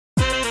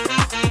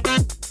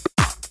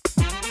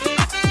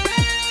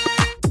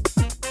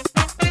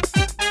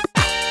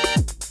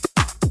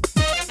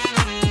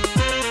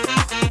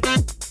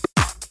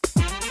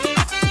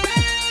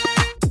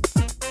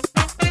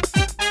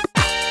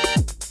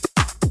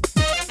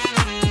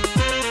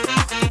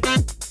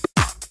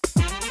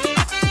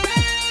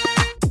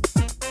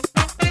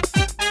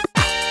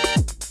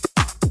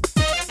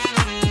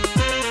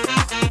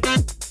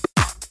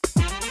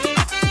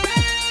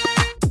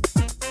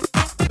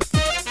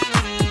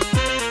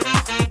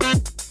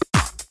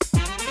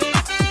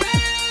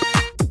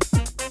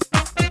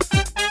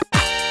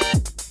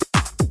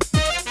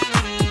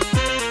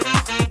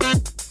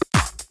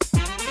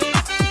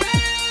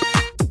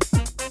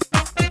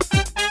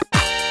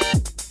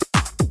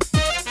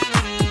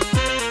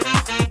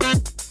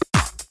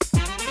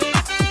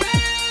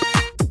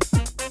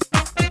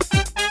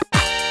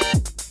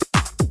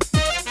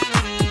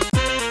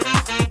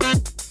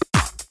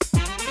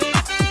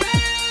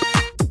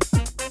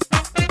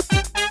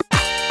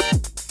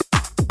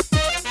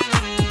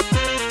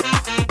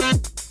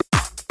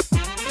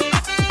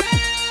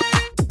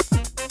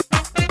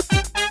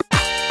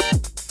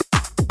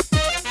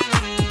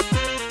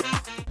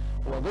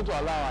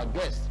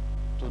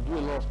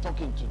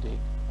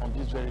on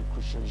this very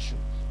crucial issue.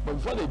 But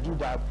before they do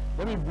that,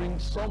 let me bring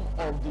some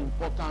of the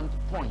important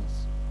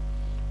points.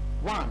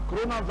 One,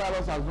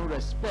 coronavirus has no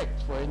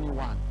respect for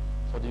anyone,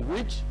 for the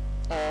rich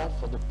or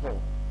for the poor,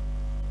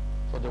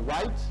 for the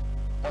white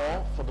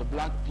or for the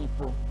black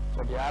people,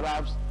 for the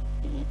Arabs.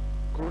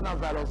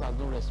 Coronavirus has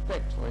no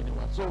respect for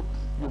anyone, so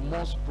you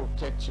must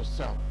protect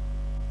yourself.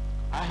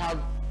 I have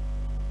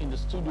in the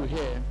studio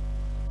here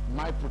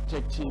my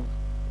protective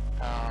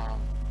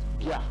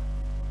gear.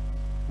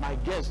 My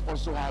guests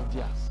also have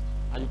theirs,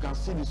 and you can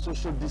see the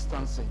social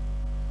distancing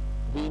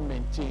being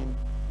maintained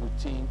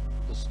within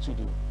the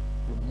studio.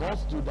 You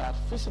must do that,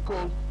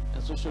 physical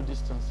and social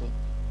distancing,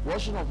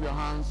 washing of your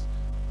hands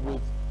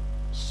with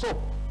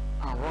soap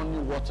and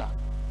running water,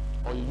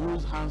 or you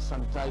use hand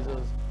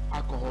sanitizers,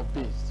 alcohol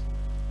based.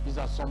 These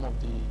are some of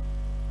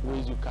the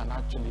ways you can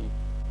actually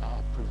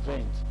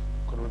prevent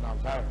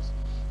coronavirus.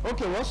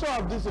 Okay, we also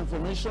have this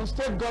information.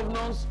 State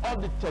governors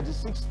of the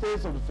 36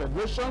 states of the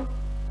Federation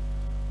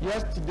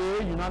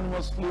yesterday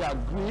unanimously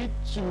agreed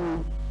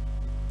to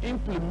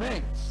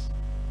implement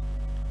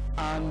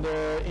an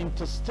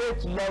interstate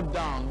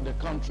lockdown in the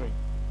country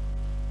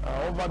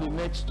over the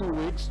next 2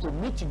 weeks to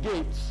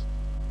mitigate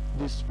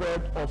the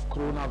spread of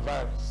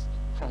coronavirus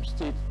from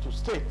state to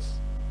state.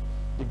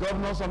 The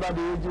governors under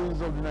the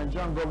aegis of the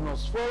Nigerian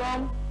Governors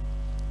Forum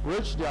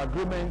reached the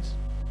agreement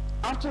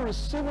after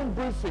receiving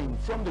briefing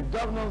from the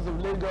governors of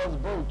Lagos,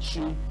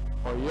 Bauchi,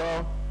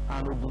 Oyo,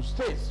 and Ogun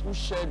states, who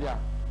shared their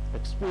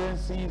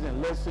experiences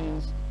and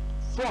lessons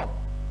from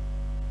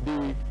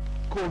the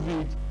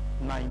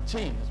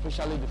COVID-19,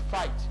 especially the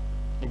fight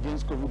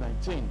against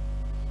COVID-19.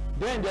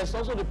 Then there's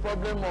also the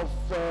problem of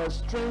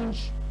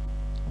strange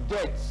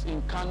deaths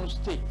in Kano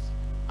State,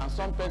 and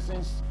some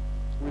persons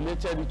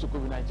related it to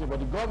COVID-19. But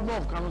the governor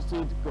of Kano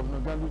State, Governor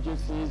Ganduje,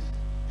 says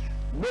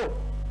no,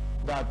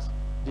 that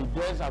the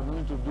deaths have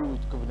nothing to do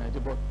with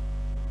COVID-19, but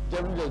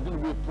definitely there's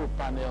going to be a probe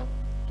panel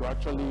to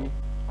actually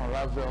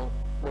unravel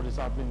what is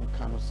happening in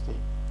Kano State.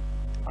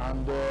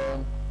 And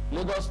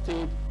Lagos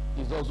State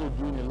is also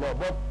doing a lot.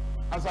 But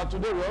as of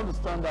today, we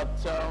understand that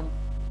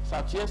as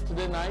at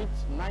yesterday night,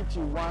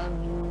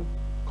 91 new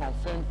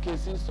confirmed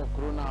cases of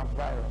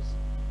coronavirus.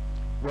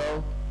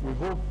 Well, we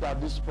hope that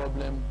this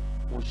problem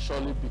will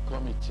surely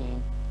become a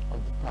thing of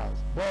the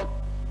past. But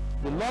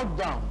the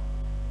lockdown,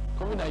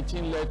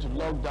 COVID-19 led to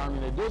lockdown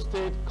in Edo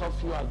State.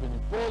 Curfew has been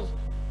imposed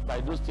by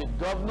Edo State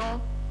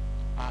governor,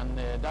 and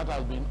that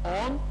has been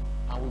on,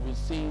 and we've been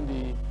seeing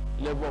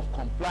the level of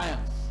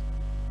compliance.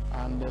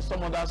 And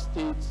some other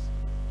states,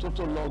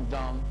 total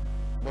lockdown,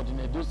 but in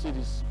Edo State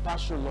is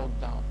partial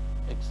lockdown,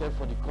 except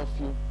for the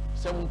curfew,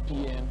 7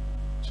 p.m.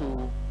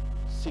 to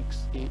 6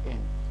 a.m.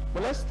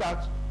 But let's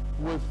start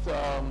with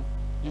the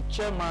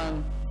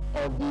chairman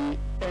of the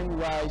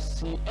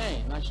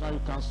NYCN, National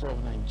Youth Council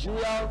of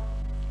Nigeria,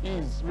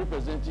 is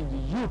representing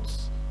the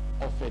youths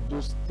of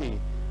Edo State.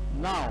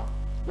 Now,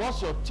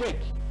 what's your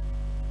take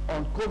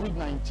on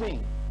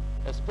COVID-19,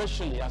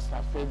 especially as it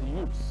affects the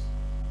youths?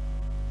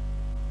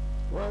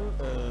 Well,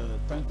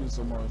 thank you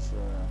so much,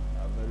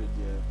 a very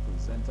dear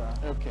presenter.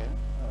 Okay.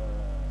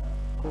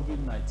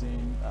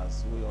 COVID-19,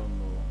 as we all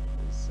know,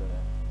 is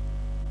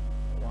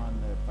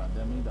one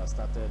pandemic that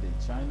started in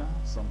China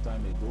some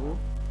time ago,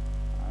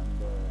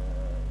 and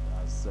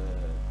has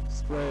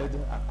spread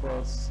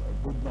across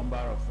a good number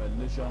of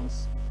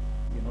nations,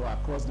 you know,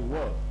 across the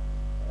world.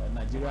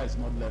 Nigeria is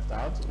not left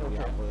out.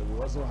 Okay. We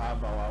also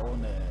have our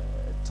own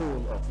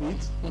toll of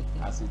it,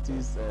 as it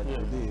is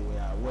today. We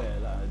are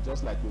well,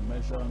 just like you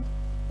mentioned,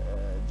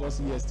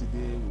 just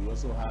yesterday we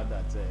also heard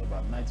that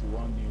about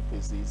 91 new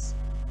cases,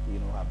 you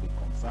know, have been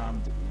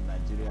confirmed in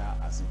Nigeria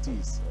as it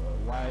is.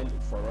 While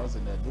for us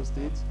in Edo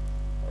State,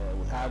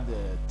 we had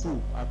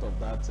 2 out of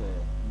that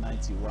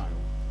 91.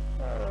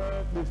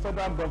 The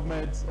federal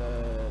government,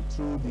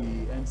 through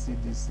the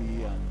NCDC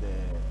and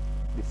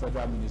the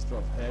Federal Ministry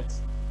of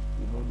Health,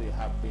 you know, they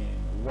have been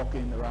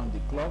working around the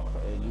clock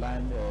in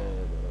line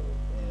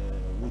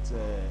with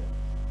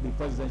the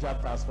Presidential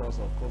Task Force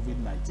of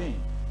COVID-19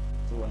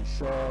 to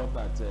ensure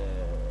that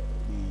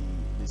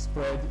the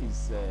spread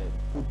is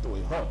put to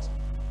a halt.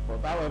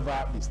 But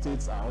however, the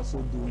states are also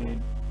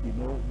doing, you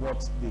know,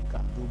 what they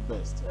can do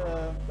best.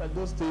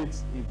 Those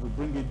states, if we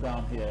bring it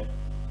down here,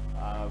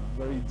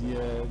 very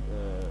dear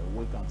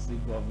wait-and-see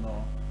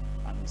governor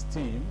and his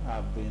team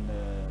have been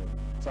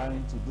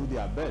trying to do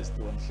their best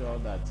to ensure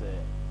that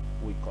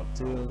we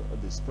curtail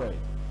the spread.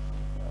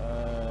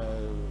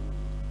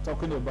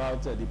 Talking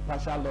about the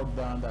partial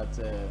lockdown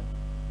that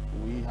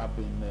we have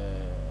been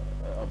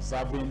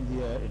observing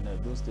here in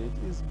Edo State,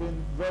 it's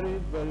been very,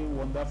 very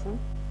wonderful.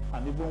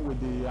 And even with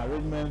the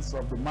arrangements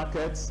of the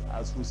markets,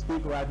 as we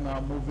speak right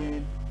now,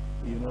 moving,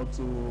 you know,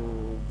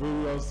 to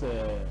various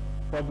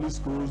public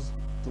schools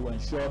to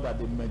ensure that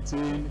they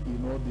maintain, you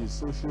know, the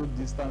social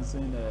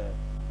distancing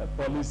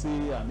policy,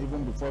 and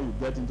even before you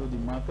get into the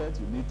market,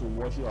 you need to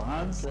wash your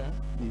hands, okay,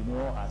 you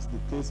know, as the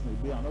case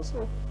may be. And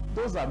also,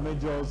 those are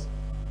measures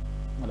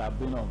that have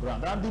been on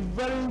ground. And the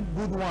very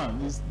good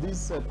one is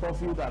this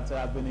curfew that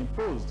has been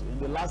imposed in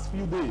the last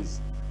few days.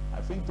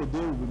 I think today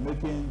we'll be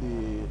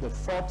making the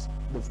fourth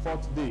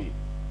day,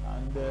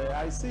 and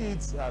I see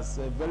it as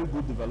a very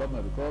good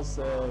development because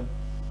a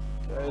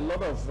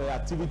lot of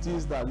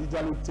activities that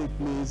usually take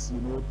place,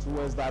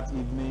 towards that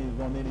evening,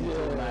 running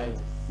into night,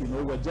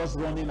 we're just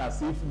running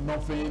as if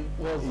nothing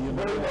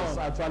was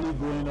actually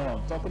going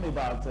on. Talking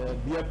about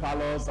beer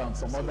parlors and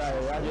some other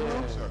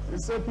areas, they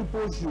say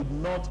people should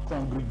not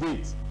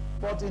congregate.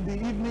 But in the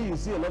evening, you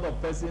see a lot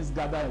of persons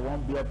gather in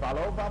one beer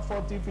parlor, over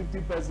 40,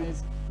 50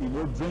 persons,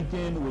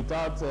 drinking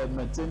without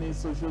maintaining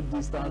social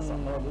distance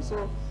and all this.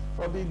 So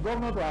for the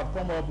governor to have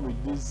come up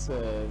with this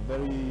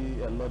very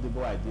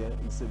laudable idea,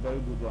 it's a very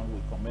good one.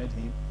 We commend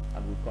him,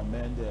 and we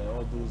commend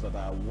all those that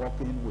are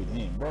working with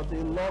him. But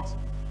a lot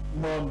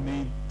more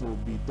need to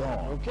be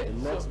done. Okay, a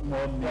lot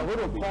more need we're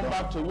going to come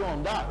back to you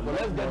on that.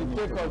 But let's get the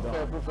take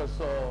of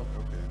Professor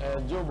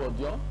Joe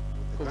Bodion,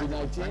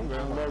 COVID-19 and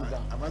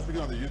lockdown. Am I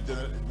speaking on the youth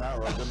now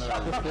or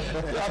generally?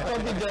 You are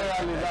talking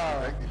generally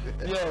now.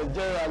 Yeah,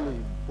 generally.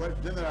 Well,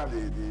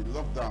 generally, the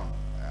lockdown,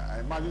 I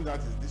imagine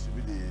that this should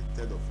be the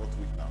third or fourth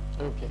week now.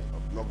 Okay.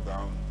 Of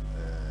lockdown,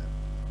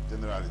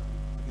 generally.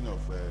 Speaking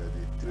of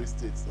the three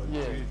states, or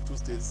the two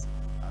states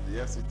and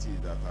the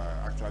FCT that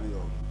are actually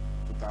on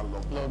total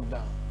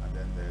lockdown. And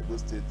then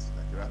those states,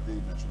 like you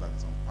rightly mentioned, that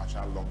it's on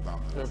partial lockdown,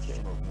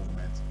 restriction of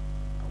movement,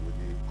 and with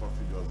the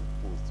curfew just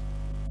imposed.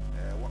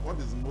 What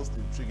is most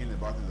intriguing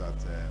about it is that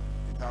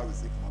it has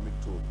this economic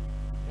toll,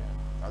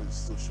 it has its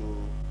social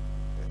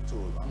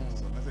toll, and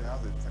some it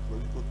has a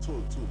psychological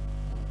toll too,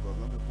 because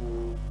when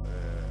people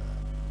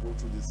go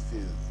through this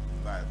phase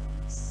in life,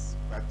 it's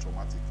quite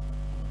traumatic.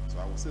 So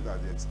I would say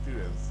that the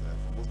experience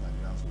for most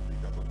Nigerians will be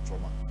that of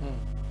trauma. I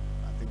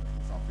think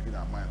if I'm picking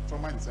our mind,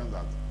 trauma in the sense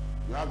that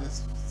you have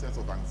this sense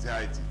of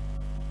anxiety,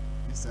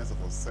 this sense of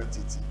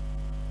uncertainty.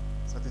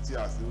 Uncertainty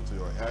as even to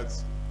your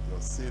health, your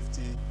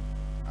safety,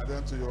 and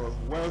then to your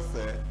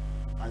welfare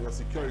and your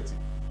security.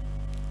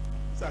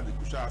 These are the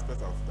crucial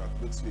aspects of that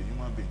makes you a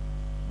human being,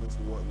 makes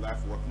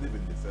life worth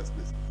living in the first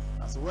place.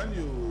 And so when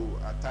you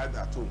are tied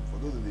at home, for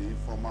those in the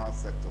informal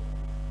sector,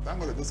 thank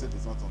God that those states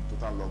is not on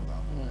total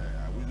lockdown.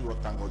 I really want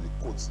to thank God the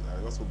courts. I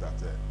just hope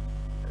that in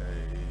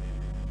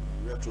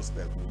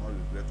retrospect we will not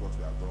regret what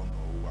we have done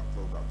or we have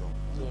thought we have done.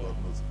 So God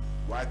knows.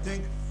 But I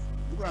think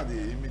looking at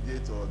the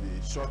immediate or the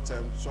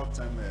short-term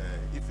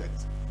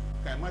effect,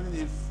 can you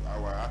imagine if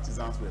our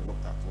artisans were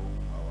locked at home,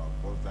 our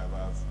bus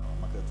drivers, our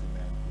market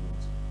women could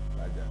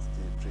like their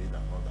state trade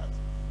and all that.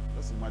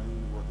 Just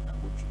imagine what they can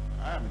go through.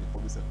 I am in the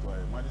public sector.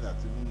 I imagine that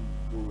even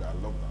though we are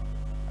locked down,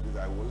 at least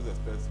I will always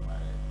expect my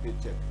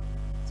paycheck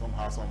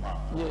somehow.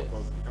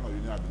 Because the kind of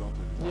union I belong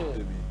to, they don't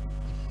pay me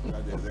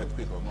whether there's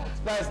earthquake or not.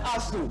 That is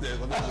absolute. There's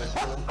a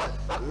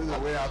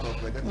way out of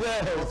it.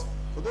 But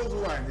for those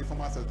who are in the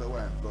informal sector who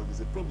are employed,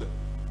 it's a problem.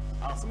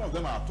 And some of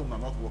them are at home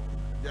and not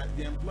working.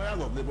 The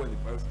employers of labor in the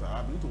private sector,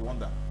 I begin to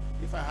wonder,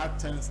 if I had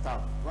 10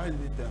 staff, why do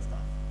you need 10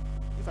 staff?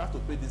 If I have to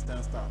pay these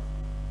 10 staff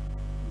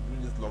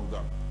during this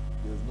lockdown,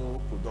 there's no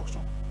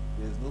production,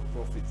 there's no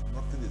profit,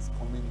 nothing is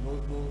coming, no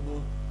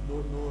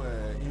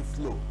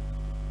inflow.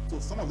 So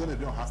some of them may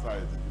be on hard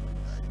salary, you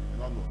may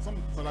not know. Some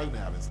salaries may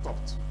have been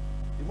stopped.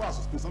 Even as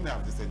we speak, some may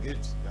have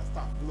disengaged their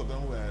staff. Those of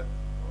them were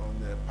on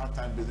a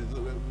part-time basis, they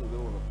were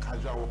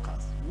casual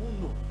workers. You won't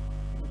know.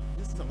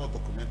 These things are not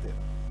documented.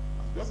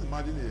 Just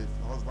imagine a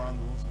husband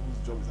whose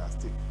job is at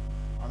stake.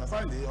 And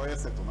aside the oil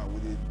sector now,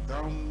 with the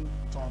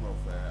downturn of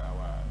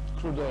our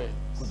crude oil,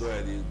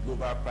 the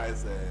global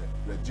price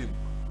regime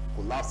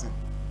collapsing,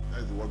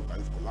 that is the word that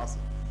is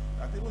collapsing.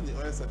 That even the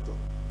oil sector,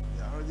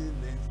 they are already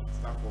laying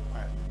staff up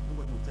quietly.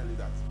 Nobody will tell you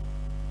that.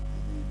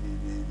 The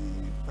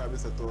private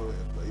sector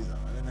employees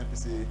and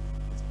NNPC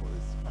is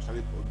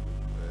partially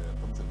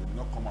promising they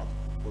will not come out.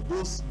 But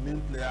those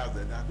main players,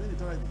 they are doing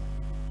it already.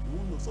 You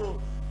won't know. So,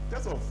 in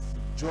terms of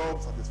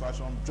job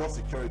satisfaction, job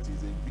security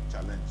is a big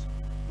challenge.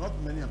 Not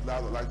many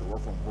employers would like to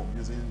work from home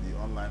using the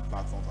online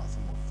platforms as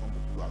some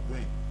people are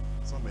doing.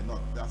 Some may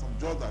not. There are some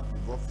jobs that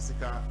involve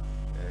physical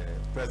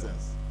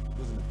presence.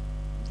 Those in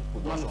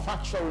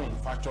manufacturing.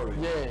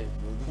 Yeah.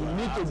 You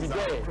need to be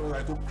there.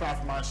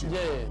 Craftsmanship.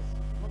 Yeah.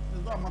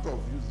 There's no amount of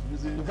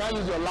using. You can't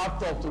use your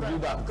laptop to do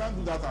that. You can't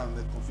do that and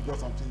configure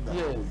something that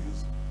people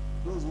use.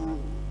 Those who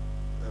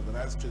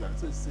organize trade, and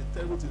so it's a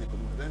terrible thing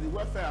economically. Then the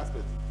welfare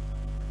aspect,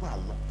 people are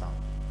locked down.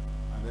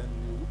 And then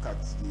you look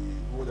at the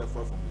whole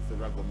effort from the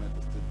federal government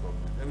to state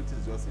government, everything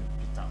is just in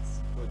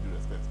pittance, with due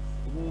respect.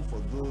 Even for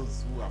those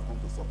who have come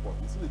to support,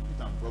 you see the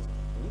pittance because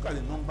when you look at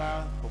the number,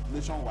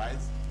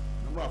 population-wise,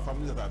 number of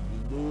families that are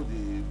below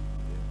the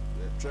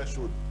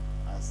threshold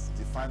as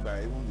defined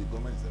by even the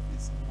government itself,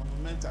 it's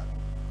monumental.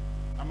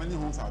 How many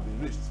homes have been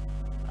reached?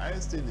 I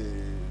stay in a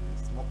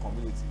small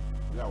community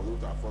where I was able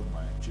to afford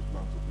my cheap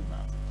land to build my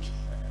house.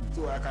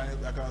 So I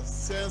can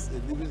sense a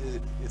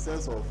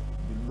sense of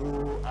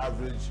below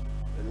average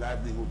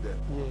livelihood there.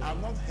 I've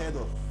not heard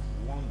of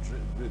one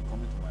grade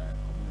coming to my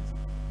community. I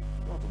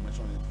don't want to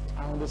mention it. I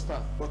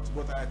understand.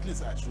 But at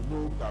least I should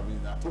know that I've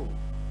been at home.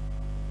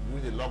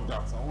 during the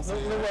lockdown. So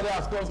nobody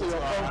has come to your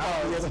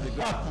compound. Yes, to the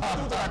ground. I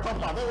come to my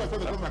compound. They were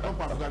supposed to come to my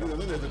compound because I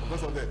know there's a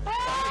professor there.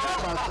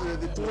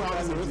 The 2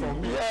 houses away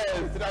from me.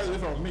 Yes. 3 houses away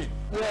from me.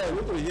 Yes.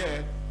 Go to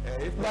here.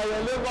 Now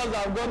your neighbors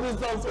have gotten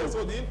something.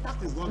 So the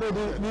impact is not. No,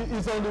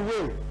 it's on the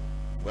way.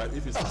 But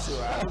if it's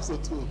so, I hope so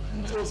too.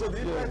 So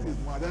the impact is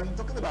more. Then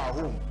talking about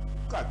home.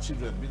 Look at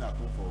children being at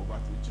home for over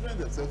 2. Children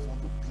themselves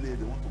want to play.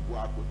 They want to go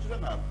out. But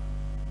children are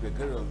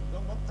gregarious. They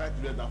don't tie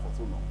children down for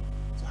so long.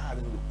 So how are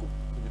they going to cope?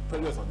 So the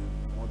pressures on the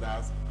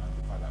mothers and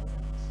the fathers.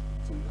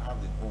 So you have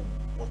the home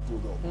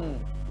bottled up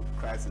with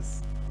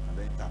crisis and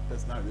the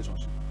interpersonal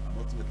relationship, and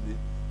ultimately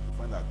you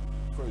find that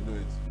before you know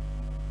it,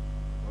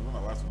 one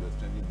of us will be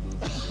exchanging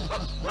blows.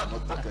 We're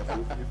not too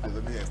careful if there's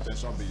any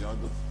extension beyond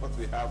what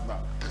we have now.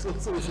 So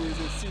it's a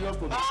serious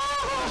problem.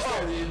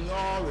 In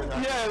all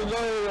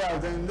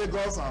areas. Then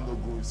Lagos and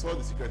Ogun, we saw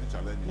the security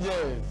challenges.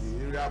 Yes. The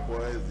area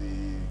boys,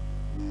 the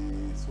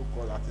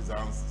so-called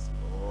artisans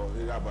or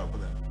area boys,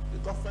 they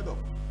got fed up.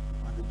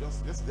 And they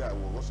just, yesterday I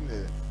was watching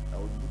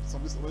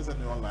somebody sent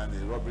me online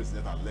a robbery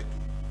incident at Lekki.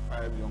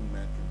 5 young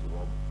men came to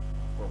rob.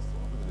 Of course,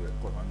 they were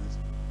caught and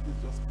they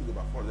just killed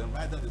about 4 of them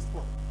right on the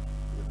spot.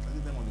 They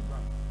were them on the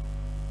ground.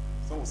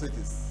 Some will say it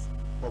is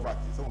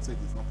poverty, some will say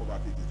it is not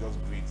poverty, it is just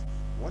greed.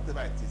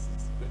 Whatever it is,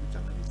 it's very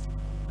challenging,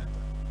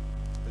 mental,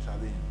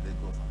 especially in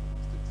Lagos and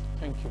the states.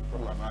 Thank you,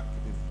 People are not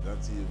keeping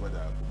dirty,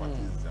 whether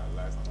properties, their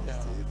lives are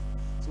not safe.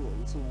 So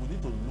we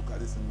need to look at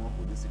this in more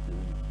holistically,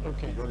 really.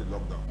 Okay. Beyond the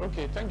lockdown.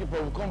 Okay, thank you,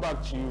 Paul. We'll come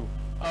back to you.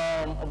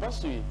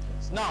 Obviously,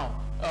 now,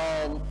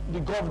 the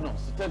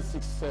governors,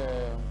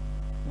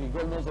 the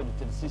governors of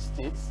the 36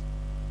 states,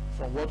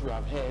 from what we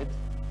have heard,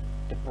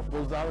 a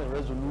proposal, a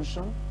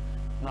resolution.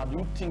 Now, do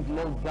you think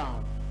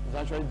lockdown is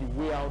actually the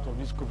way out of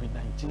this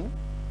COVID-19?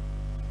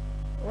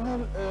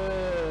 Well,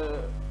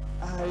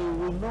 I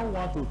will not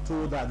want to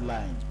toe that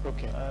line.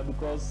 Okay.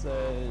 Because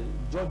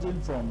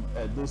judging from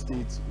those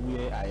states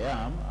where I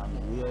am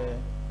and where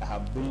I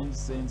have been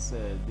since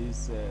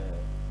this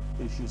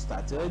issue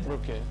started,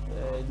 okay.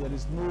 There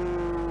is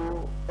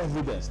no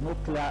evidence, no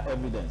clear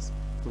evidence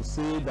to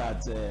say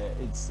that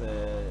it's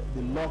the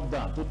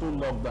lockdown, total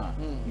lockdown,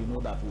 you know,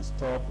 that will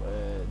stop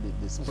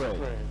the spread.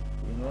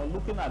 You know,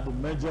 looking at the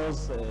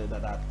measures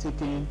that are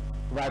taken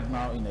right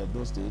now in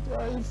those states,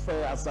 if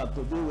as of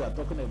today we are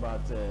talking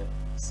about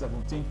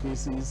 17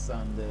 cases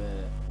and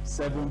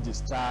 7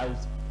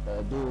 discharged,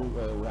 though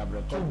we have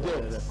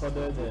recorded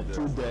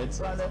 2 deaths.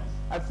 And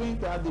I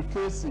think that the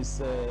case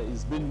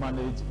is being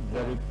managed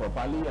very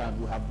properly, and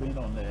we have been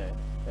on a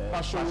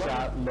partial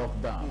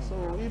lockdown.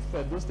 So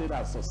if those states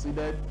have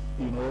succeeded,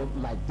 you know,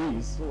 like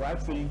this, so I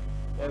think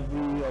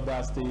every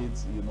other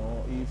state, you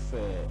know, if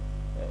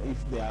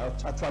they are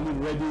actually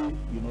ready,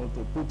 you know,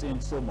 to put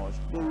in so much,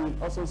 they will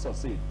also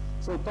succeed.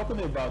 So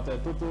talking about a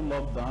total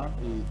lockdown,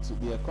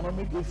 the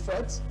economic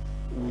effects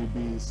will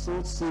be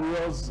so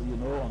serious, you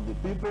know, on the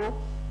people,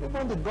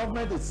 even the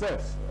government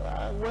itself.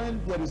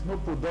 When there is no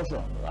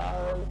production,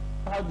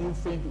 how do you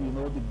think, you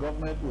know, the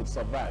government will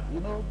survive? You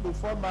know,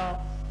 before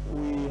now,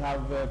 we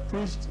have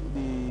preached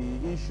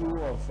the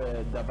issue of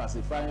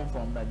diversifying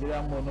from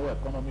Nigerian mono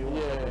economy. We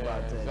talk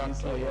about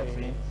this oil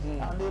thing,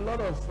 and a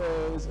lot of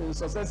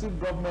successive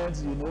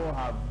governments, you know,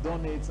 have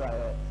done it.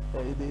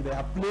 They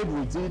have played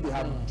with it, they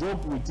have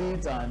joked with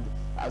it, and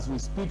as we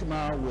speak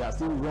now, we are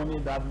still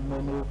running that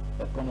mono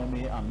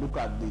economy, and look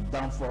at the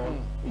downfall,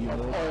 you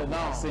know,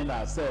 now saying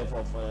ourselves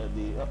of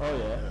the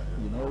oil.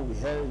 You know, we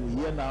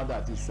hear now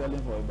that it's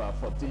selling for about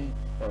 $14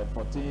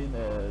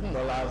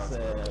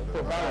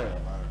 per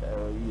barrel.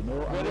 You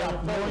know,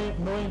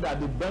 knowing that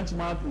the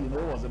benchmark, you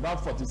know, was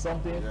about 40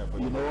 something,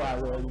 you know,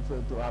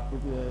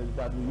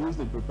 that we used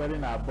in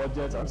preparing our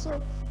budget. And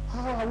so,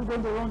 how are we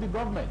going to run the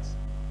government?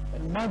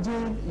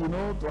 Imagine, you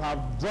know, to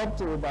have dropped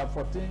to about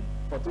 $14.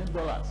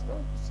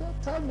 So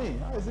tell me,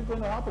 how is it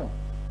going to happen?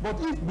 But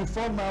if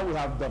before now we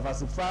have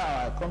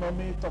diversified our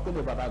economy, talking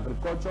about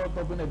agriculture,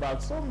 talking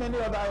about so many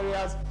other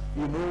areas,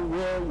 you know,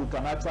 where we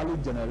can actually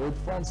generate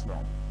funds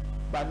from.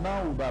 But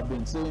now we have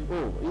been saying,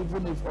 oh,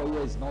 even if oil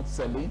is not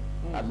selling,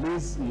 at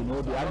least, you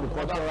know, the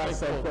agricultural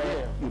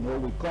sector, you know,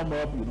 will come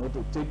up, you know,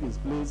 to take its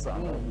place,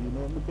 and, you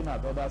know, looking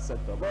at other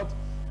sectors. But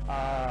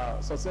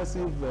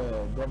successive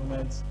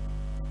governments,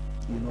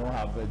 you know,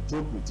 have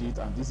joked with it,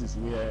 and this is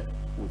where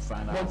we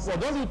find out. But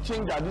don't you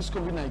think that this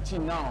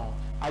COVID-19 now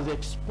has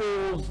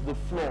exposed the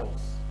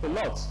flaws? A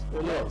lot.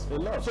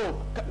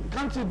 So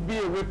can't it be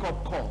a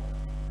wake-up call?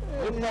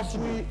 It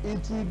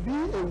will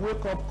be a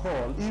wake-up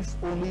call if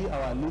only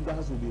our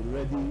leaders will be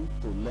ready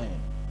to learn,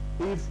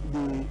 if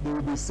they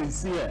will be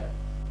sincere.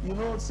 You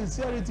know,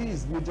 sincerity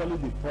is usually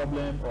the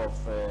problem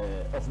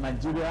of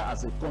Nigeria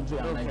as a country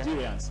and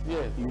Nigerians.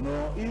 Yes. You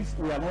know, if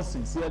we are not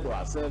sincere to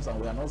ourselves and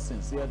we are not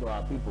sincere to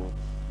our people,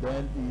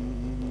 then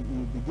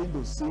you begin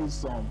to see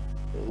some,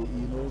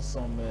 you know,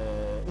 some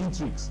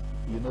intrigues,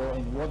 you know,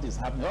 in what is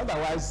happening.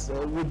 Otherwise,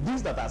 with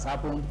this that has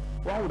happened,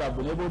 one would have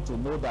been able to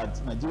know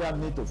that Nigeria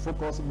need to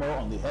focus more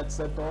on the health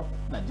sector,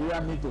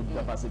 Nigeria need to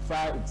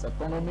diversify its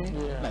economy.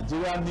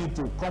 Nigeria need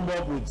to come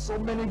up with so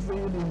many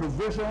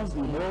innovations,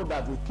 you know,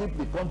 that will keep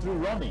the country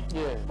running.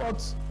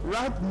 But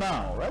right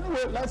now,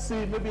 anyway, let's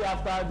see, maybe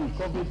after the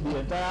COVID, the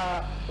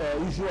entire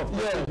issue of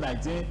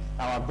COVID-19,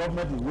 our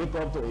government will wake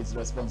up to its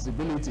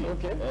responsibility.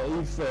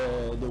 If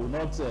they will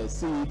not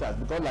see it as,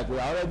 because like we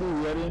are already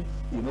hearing,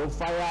 you know,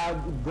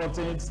 fire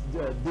gotten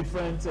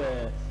different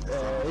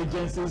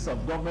agencies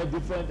of government,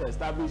 different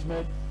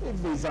establishments. If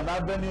there's an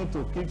avenue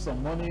to keep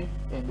some money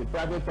in the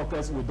private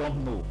pockets, we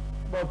don't know.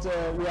 But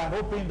we are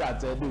hoping that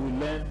they will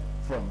learn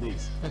from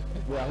this.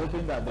 We are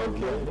hoping that they will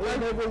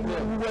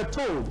learn. We were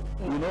told,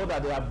 you know,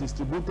 that they have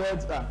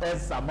distributed an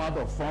X amount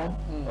of funds,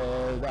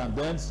 and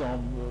then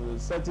some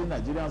certain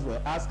Nigerians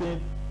were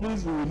asking,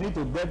 please, we need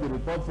to get the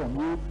report from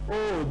you.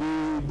 Oh,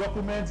 the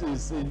document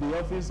is in the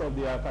office of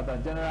the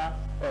Accountant General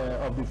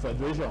of the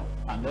Federation.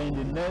 And then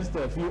in the next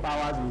few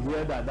hours, we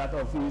hear that that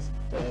office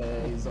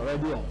is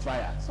already on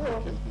fire.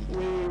 So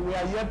we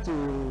are yet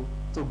to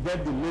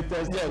get the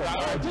latest.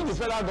 I think the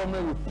federal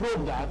government will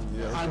probe that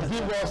and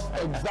give us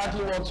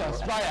exactly what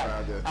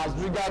transpired as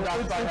regards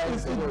that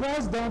fire. It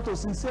boils down to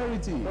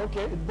sincerity.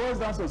 It boils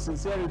down to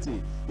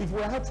sincerity. If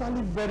we are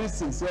actually very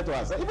sincere to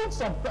ourselves, even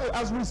some,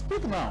 as we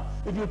speak now,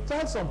 if you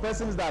tell some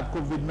persons that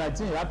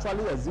COVID-19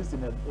 actually exists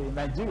in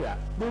Nigeria,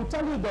 they will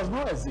tell you it does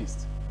not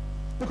exist.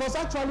 Because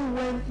actually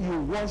when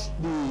you watch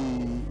the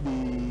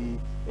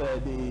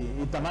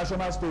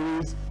international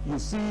stories, you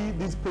see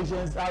these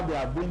patients, how they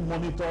are being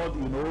monitored,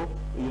 you know,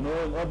 in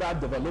other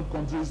developed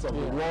countries of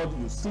the world,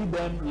 you see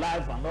them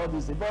live and all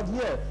this. But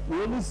here,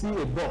 we only see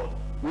a board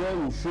where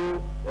you show,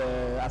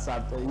 as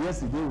at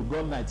yesterday, we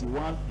got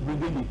 91,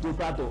 bringing the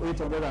total to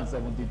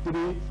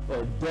 873,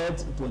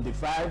 deaths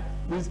 25.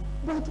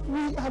 But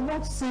we are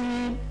not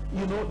seeing,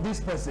 you know, these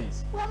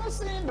persons. We are not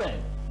seeing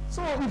them.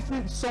 So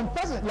if some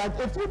person, like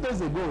a few days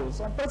ago,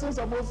 some persons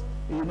almost,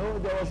 you know,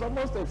 there was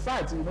almost a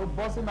fight, you know,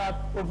 busting out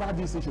over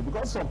this issue,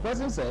 because some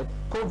person said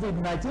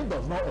COVID-19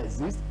 does not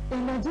exist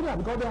in Nigeria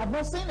because they have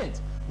not seen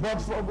it.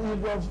 But for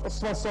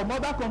some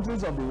other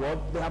countries of the world,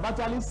 they have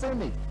actually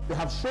seen it. They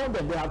have shown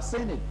them, they have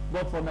seen it.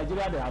 But for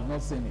Nigeria, they have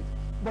not seen it.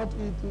 But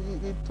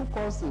it took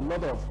us a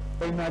lot of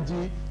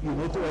energy, you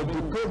know, to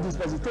educate this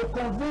person, to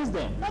convince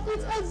them that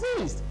it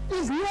exists.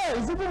 It's here.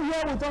 It's even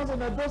here with us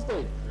in Edo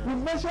State. We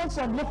mentioned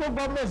some local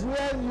governments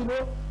where, you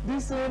know,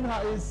 this thing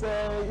is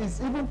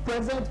even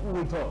present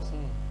with us.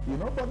 You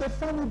know, but they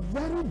find it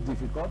very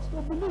difficult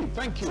to believe.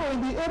 Thank you. So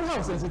in the area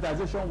of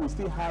sensitization, we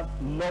still have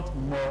a lot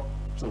more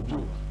to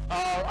do.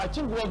 I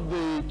think what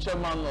the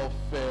chairman of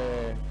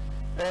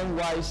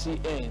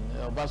NYCN,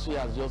 Basu,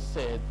 has just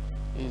said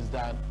is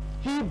that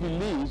he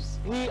believes,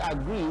 he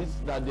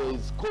agrees that there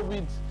is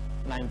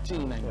COVID-19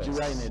 in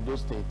Nigeria, in Edo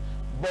State,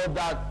 but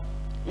that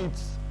it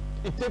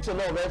takes a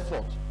lot of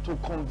effort to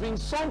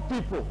convince some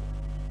people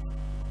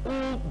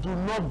who do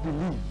not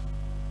believe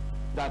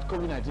that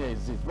COVID-19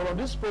 exists. But on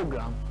this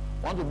program,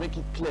 I want to make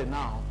it clear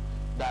now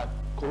that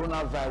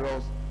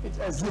coronavirus, it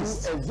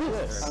exists. And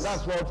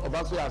that's what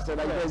Obasanjo has said,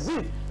 that it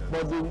exists.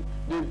 But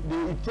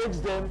it takes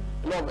them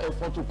a lot of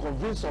effort to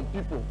convince some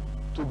people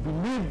to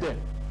believe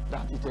them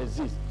that it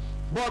exists.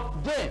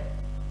 But then,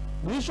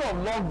 the issue of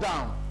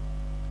lockdown,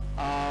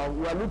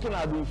 we are looking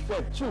at the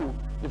effect too.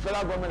 The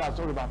federal government has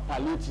talked about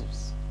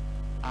palliatives.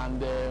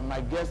 And my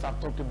guests have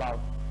talked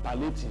about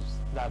palliatives,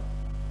 that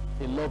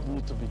a lot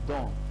needs to be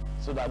done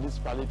so that these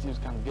palliatives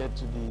can get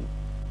to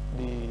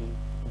the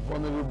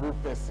vulnerable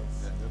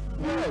persons.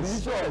 The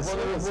issue of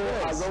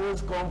vulnerable has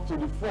always come to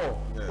the fore.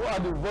 Who are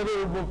the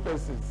vulnerable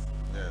persons?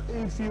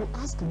 If you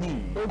ask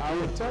me, I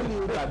will tell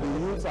you that the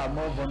youths are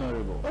more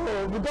vulnerable.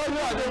 Oh, because you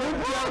are the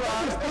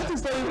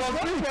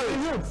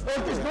youth.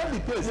 It's not the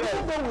case.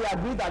 Even though we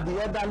agree that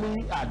the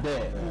elderly are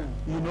there,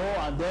 you know,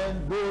 and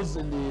then those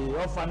in the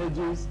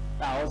orphanages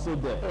are also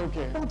there.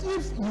 But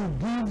if you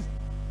give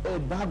a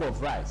bag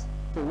of rice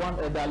to one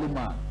elderly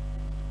man,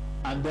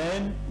 and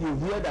then you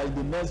hear that in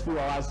the next few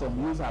hours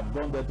some youths have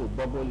gone there to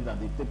bubble it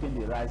and they've taken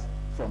the rice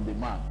from the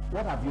man,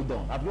 what have you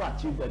done? Have you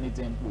achieved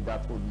anything with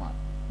that old man?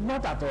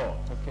 Not at all.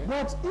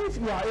 But if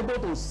you are able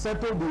to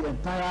settle the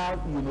entire,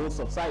 you know,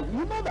 society,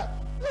 you know that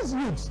these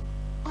youths,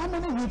 how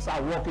many youths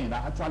are working,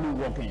 are actually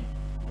working?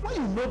 When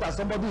you know that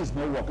somebody is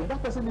not working,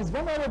 that person is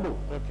vulnerable.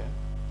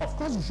 Of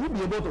course, you should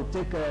be able to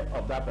take care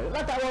of that person.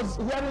 Like I was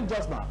hearing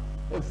just now,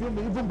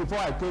 even before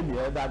I came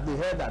here, that they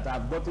heard that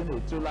I've gotten a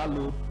trailer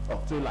load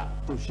of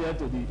to share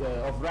to the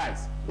of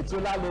rice, a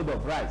trailer load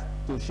of rice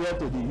to share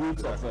to the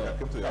youths of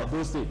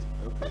those states.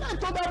 And I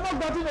thought I've not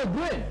gotten a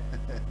grain.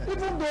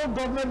 Even though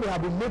government may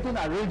have been making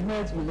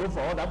arrangements, you know,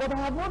 for all that, but I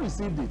have not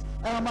received it.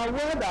 And I'm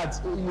aware that,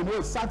 you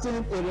know,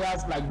 certain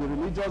areas like the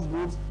religious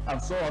groups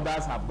and so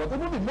others have got.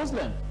 Even the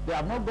Muslims, they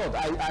have not got.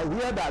 I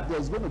hear that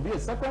there's going to be a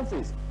second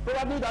phase.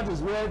 Probably that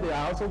is where they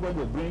are also going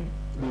to bring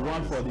the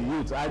one for the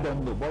youth. I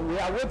don't know, but we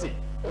are waiting.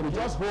 We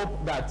just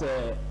hope that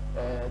the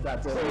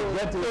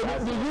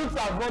youth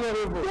are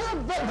vulnerable.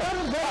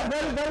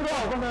 Very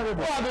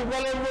vulnerable. Who are the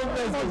vulnerable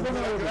persons?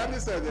 Like Randy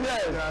said,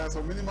 there are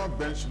some minimum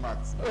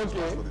benchmarks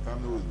for the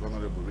family who is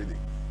vulnerable, really.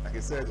 Like like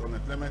I said,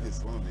 unemployment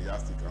is one of the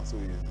yardsticks, and so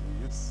we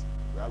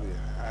have a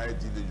high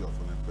degree of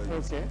unemployed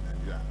youth in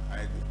Nigeria,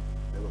 high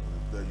level of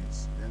unemployed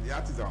youth. Then the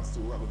artisans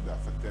too are going to be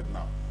affected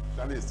now,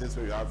 especially in states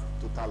where you have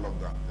total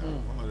lockdown.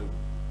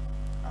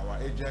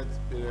 Our aged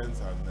parents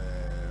and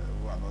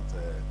who are not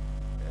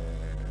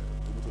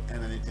able to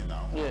earn anything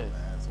now.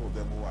 Some of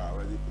them who are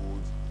already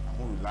old and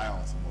who rely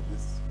on some of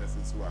these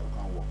persons who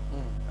can't work.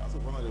 They are also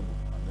vulnerable.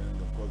 And then,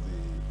 of course,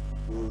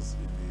 those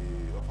in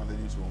the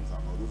orphanage homes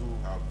and all those who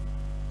have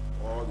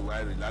all the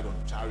while relied on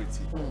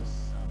charity and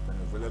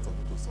benevolence of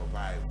people to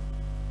survive.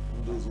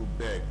 Even those who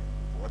beg,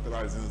 for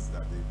whatever reasons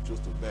that they chose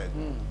to beg,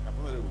 are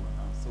vulnerable.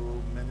 And so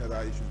many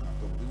other issues can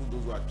come. Even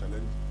those who are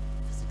challenged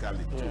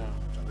physically,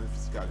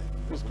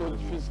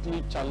 physically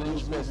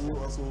challenged persons who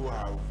also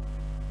have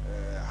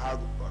had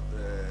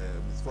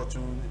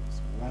misfortune,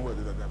 one way or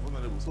the other, they are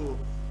vulnerable. So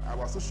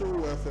our social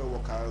welfare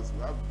workers,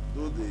 we have,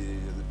 though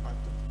the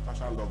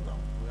partial lockdown,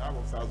 we have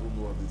officers who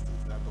know all these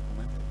things, they are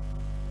documented.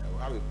 We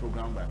have a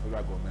program by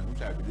federal government,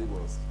 which I believe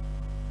was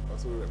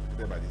also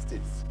represented by the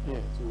states.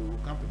 So we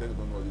can't pretend we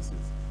don't know all these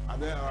things. And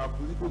then our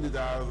political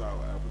leaders,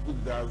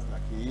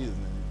 like he is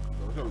in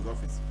the of his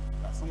office,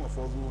 some of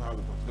us who have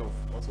the potential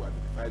of also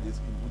identify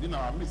this within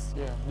our midst.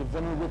 The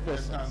vulnerable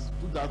persons. And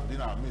do that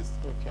within our midst.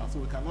 And so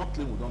we cannot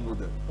claim we don't know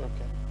them.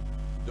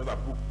 Just that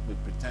people may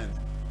pretend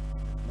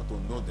not to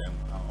know them,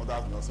 and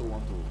others may also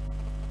want to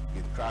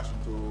get crashed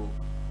into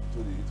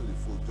the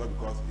fold just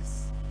because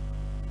it's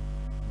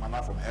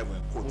manna from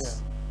heaven,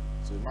 quotes.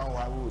 So a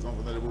man who is not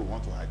vulnerable will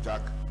want to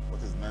hijack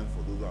what is meant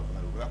for those who are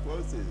vulnerable. But I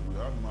always say, we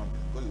are human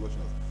beings. God is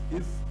watching us.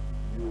 If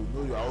you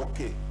know you are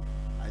okay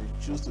and you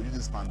choose to use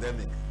this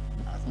pandemic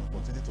as an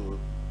opportunity to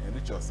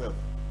enrich yourself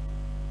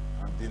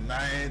and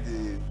deny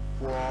the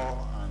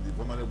poor and the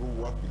vulnerable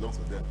what belongs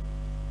to them,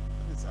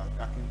 it's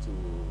attacking to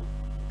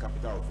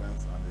capital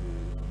offense and the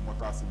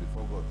mortal sin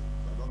before God.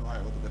 So I don't know how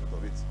you're going to get out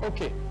of it.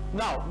 Okay,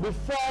 now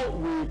before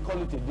we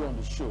call it a day on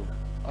the show,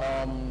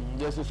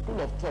 there's a school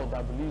of thought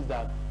that believes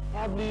that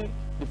probably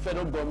the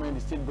federal government,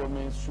 the state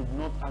governments should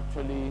not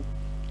actually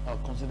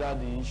consider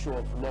the issue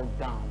of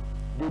lockdown.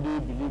 Do they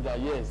believe that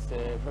yes,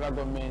 federal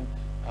government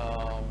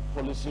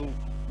policy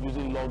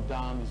using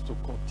lockdown is to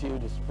curtail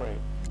the spread?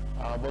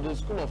 But the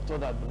school of thought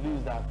that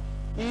believes that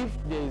if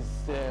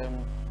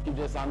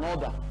there's an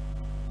order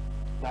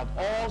that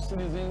all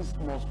citizens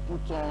must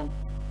put on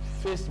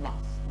face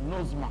masks,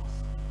 nose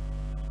masks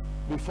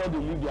before they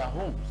leave their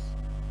homes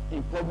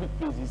in public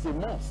places, it's a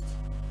must.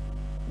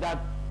 That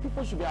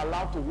people should be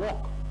allowed to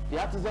walk, the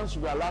artisans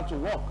should be allowed to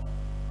walk,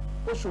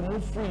 people should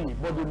move freely,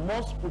 but they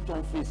must put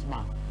on face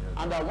masks.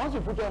 And that once you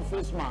put on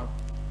face masks,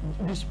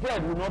 the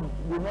spread there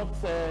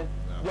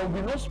will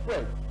be no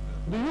spread.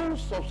 Do you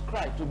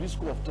subscribe to this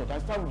school of thought? I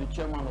start with the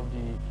chairman of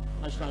the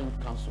National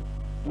Youth Council.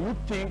 Do you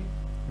think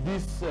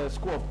this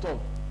school of thought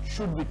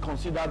should be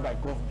considered by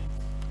government?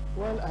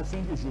 Well, I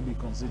think it should be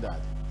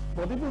considered.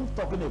 But even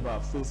talking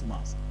about face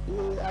masks,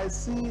 I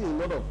see a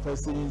lot of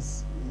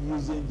persons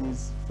using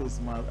this face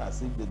mask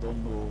as if they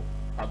don't know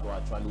how to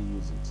actually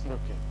use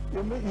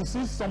it. You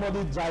see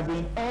somebody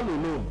driving all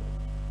alone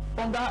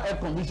under air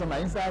conditioner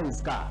inside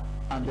his car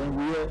and then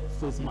wear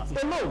face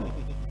mask alone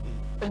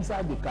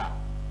inside the car.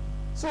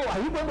 So are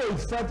you going to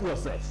infect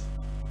yourself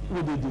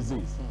with the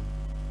disease?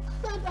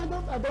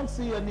 I don't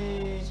see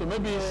any. So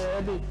maybe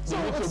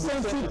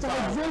sensitization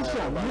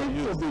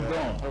needs to be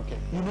done.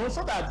 You know,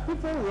 so that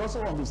people will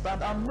also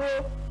understand and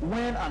know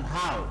when and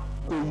how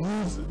to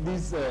use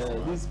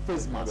this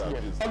face mask.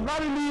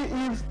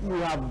 Ordinarily, if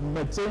you have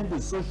maintained the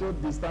social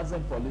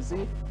distancing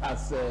policy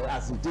as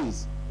it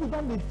is, you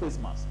don't need face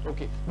masks.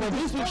 But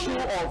this issue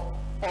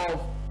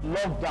of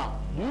lockdown,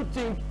 do you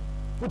think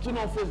putting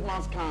on face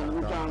masks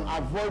we can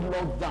avoid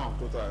lockdown?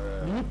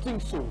 Do you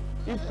think so?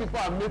 If people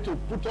are made to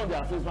put on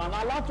their face mask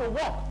and allowed to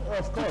walk,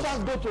 of course.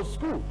 Teachers go to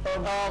school,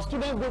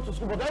 students go to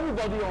school, but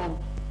everybody on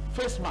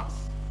face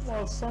masks.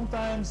 Well,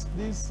 sometimes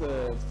this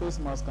face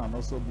mask can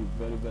also be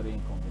very, very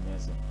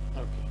inconveniencing.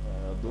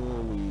 Though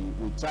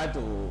we try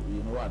to,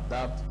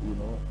 adapt,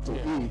 to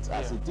it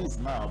as it is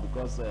now,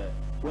 because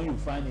when you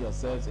find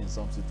yourself in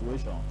some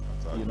situation,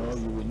 you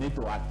will need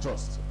to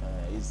adjust.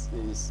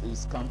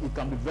 It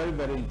can be very,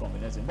 very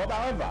inconveniencing. But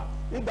however,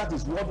 if that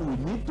is what we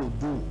need to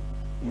do,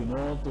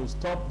 to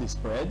stop the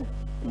spread,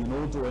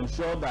 to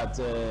ensure that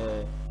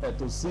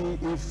to see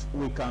if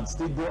we can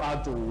still go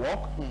out to work,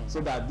 so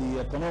that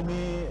the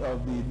economy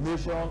of the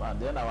nation and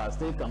then our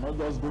state cannot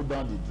just go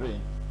down the drain.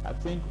 I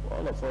think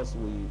all of us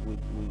we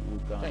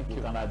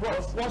can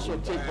adjust. What's your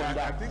take on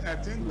that? I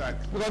think like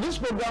because this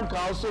program can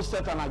also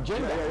set an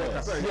agenda.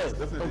 Yes,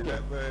 definitely.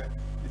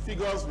 The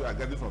figures we are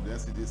getting from the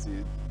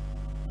NCDC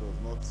does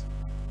not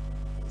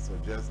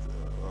suggest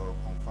or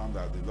confirm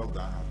that the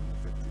lockdown has been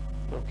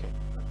effective.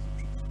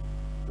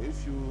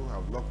 If you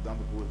have locked down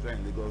people here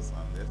in Lagos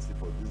and FCT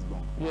for this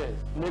long,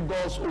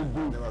 Lagos,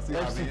 Ogun, never see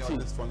having all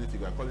these funny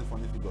figures. I call it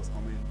funny figures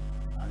coming,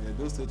 and in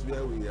those states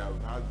where we have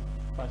had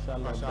partial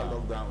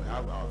lockdown, we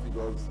have our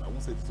figures. I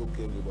won't say it's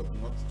okay, but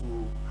not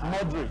too high.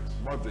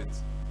 Moderate.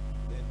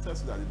 Then it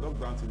tells you that the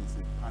lockdown thing is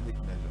a panic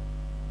measure.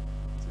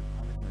 It's a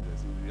panic measure.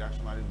 it's a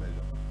reactionary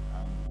measure,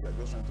 and we are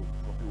just trying to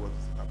copy what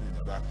is happening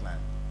in other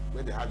climes,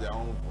 where they have their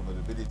own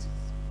vulnerabilities.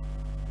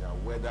 Their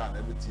weather and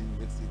everything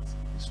makes it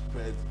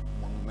spread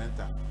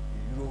monumental.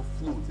 In Europe,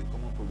 flu is a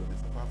common problem. They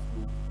suffer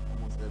flu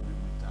almost every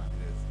winter and the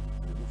rest.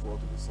 They look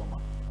forward to the summer.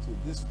 So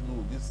this flu,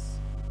 this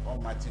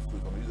almighty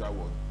flu, if I may use that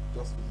word,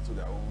 just fit into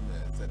their own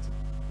setting.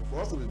 But for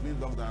us to be doing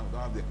lockdown, we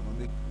don't have the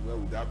economic, well,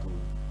 we have to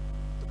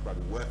talk about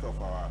the wealth of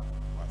our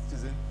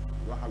citizens.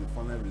 We don't have the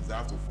funding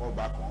reserve to fall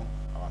back on.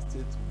 Our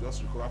state will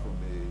just recover from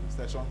the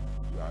recession.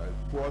 We are a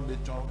poor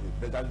nation, a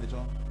beggar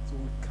nation, so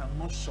we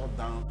cannot shut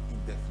down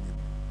indefinitely.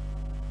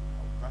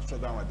 We can't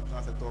shut down our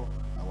educational sector,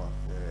 our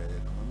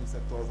economic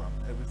sectors, and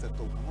every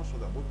sector. We cannot shut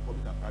down both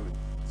public and private.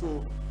 So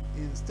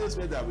in states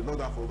where they have been locked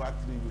down for over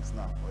 3 weeks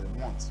now, or a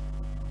month,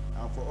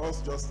 and for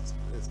us just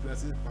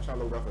experiencing partial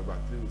lockdown for about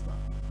 3 weeks now,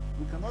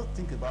 we cannot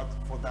think about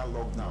further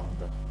lockdown.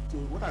 So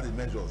what are the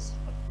measures?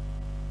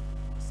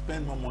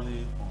 Spend more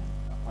money on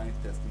acquiring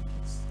testing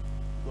kits,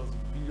 because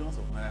billions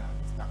of naira have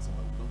been stacked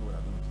somewhere. We don't know what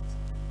they're doing with it.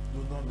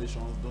 Donor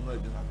nations, donor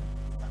agents have been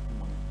stacking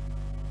money.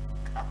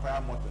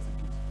 Acquire more testing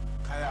kits,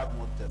 carry out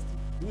more testing.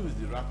 Use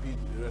the rapid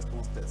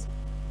response test.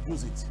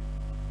 Use it.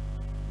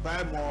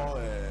 Buy more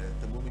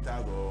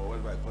thermometers or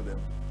whatever I call them.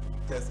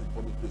 Test in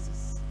public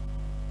places.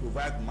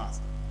 Provide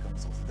masks. Can be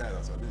subsidized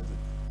as well.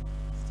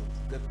 So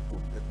get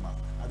people get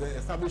masks. And the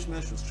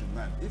establishment should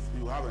streamline. If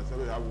you have 1,000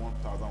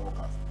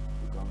 workers,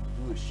 you can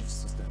do a shift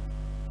system,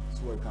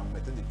 so you can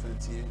maintain the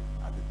 20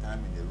 at a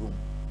time in a room.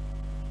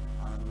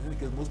 And in any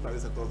case, most private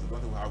sectors, they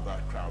don't even have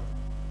that crowd,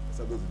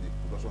 except those in the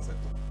production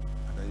sector.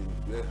 And then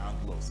you wear hand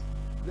gloves.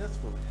 Let's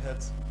for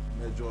health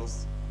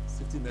measures,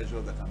 safety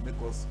measures that can make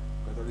us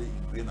gradually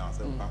ingrain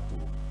ourselves back to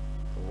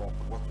what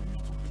we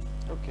used to be.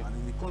 Okay. And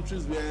in the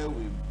countries where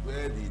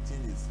the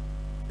thing is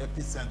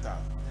epicenter,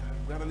 they are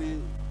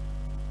gradually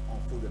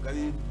unfolding, they're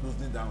gradually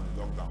losing down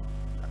the lockdown.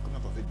 They're coming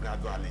out of it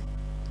gradually.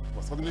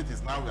 But suddenly it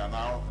is now, we are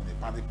now in a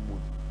panic mode.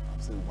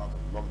 Say we want to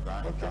lock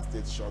down,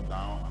 state shut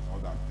down, and all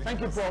that.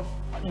 Thank you, Prof.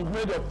 You've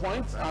made your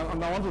point,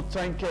 and I want to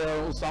thank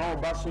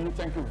Osama Obasuni.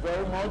 Thank you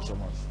very much. So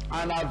much.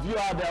 And our viewer,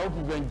 I hope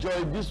you've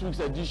enjoyed this week's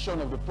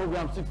edition of the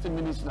program 60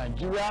 Minutes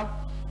Nigeria.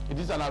 It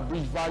is an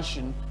abridged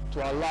version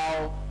to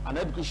allow an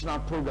educational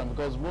program,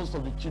 because most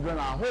of the children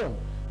are home.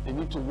 They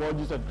need to watch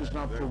this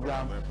educational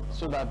program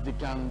so that they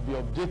can be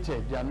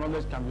updated, their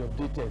knowledge can be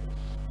updated.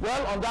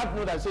 Well, on that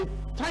note, I say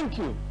thank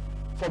you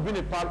for being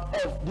a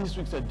part of this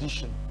week's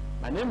edition.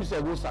 My name is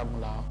Ego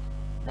Sagmula.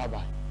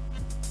 Bye-bye.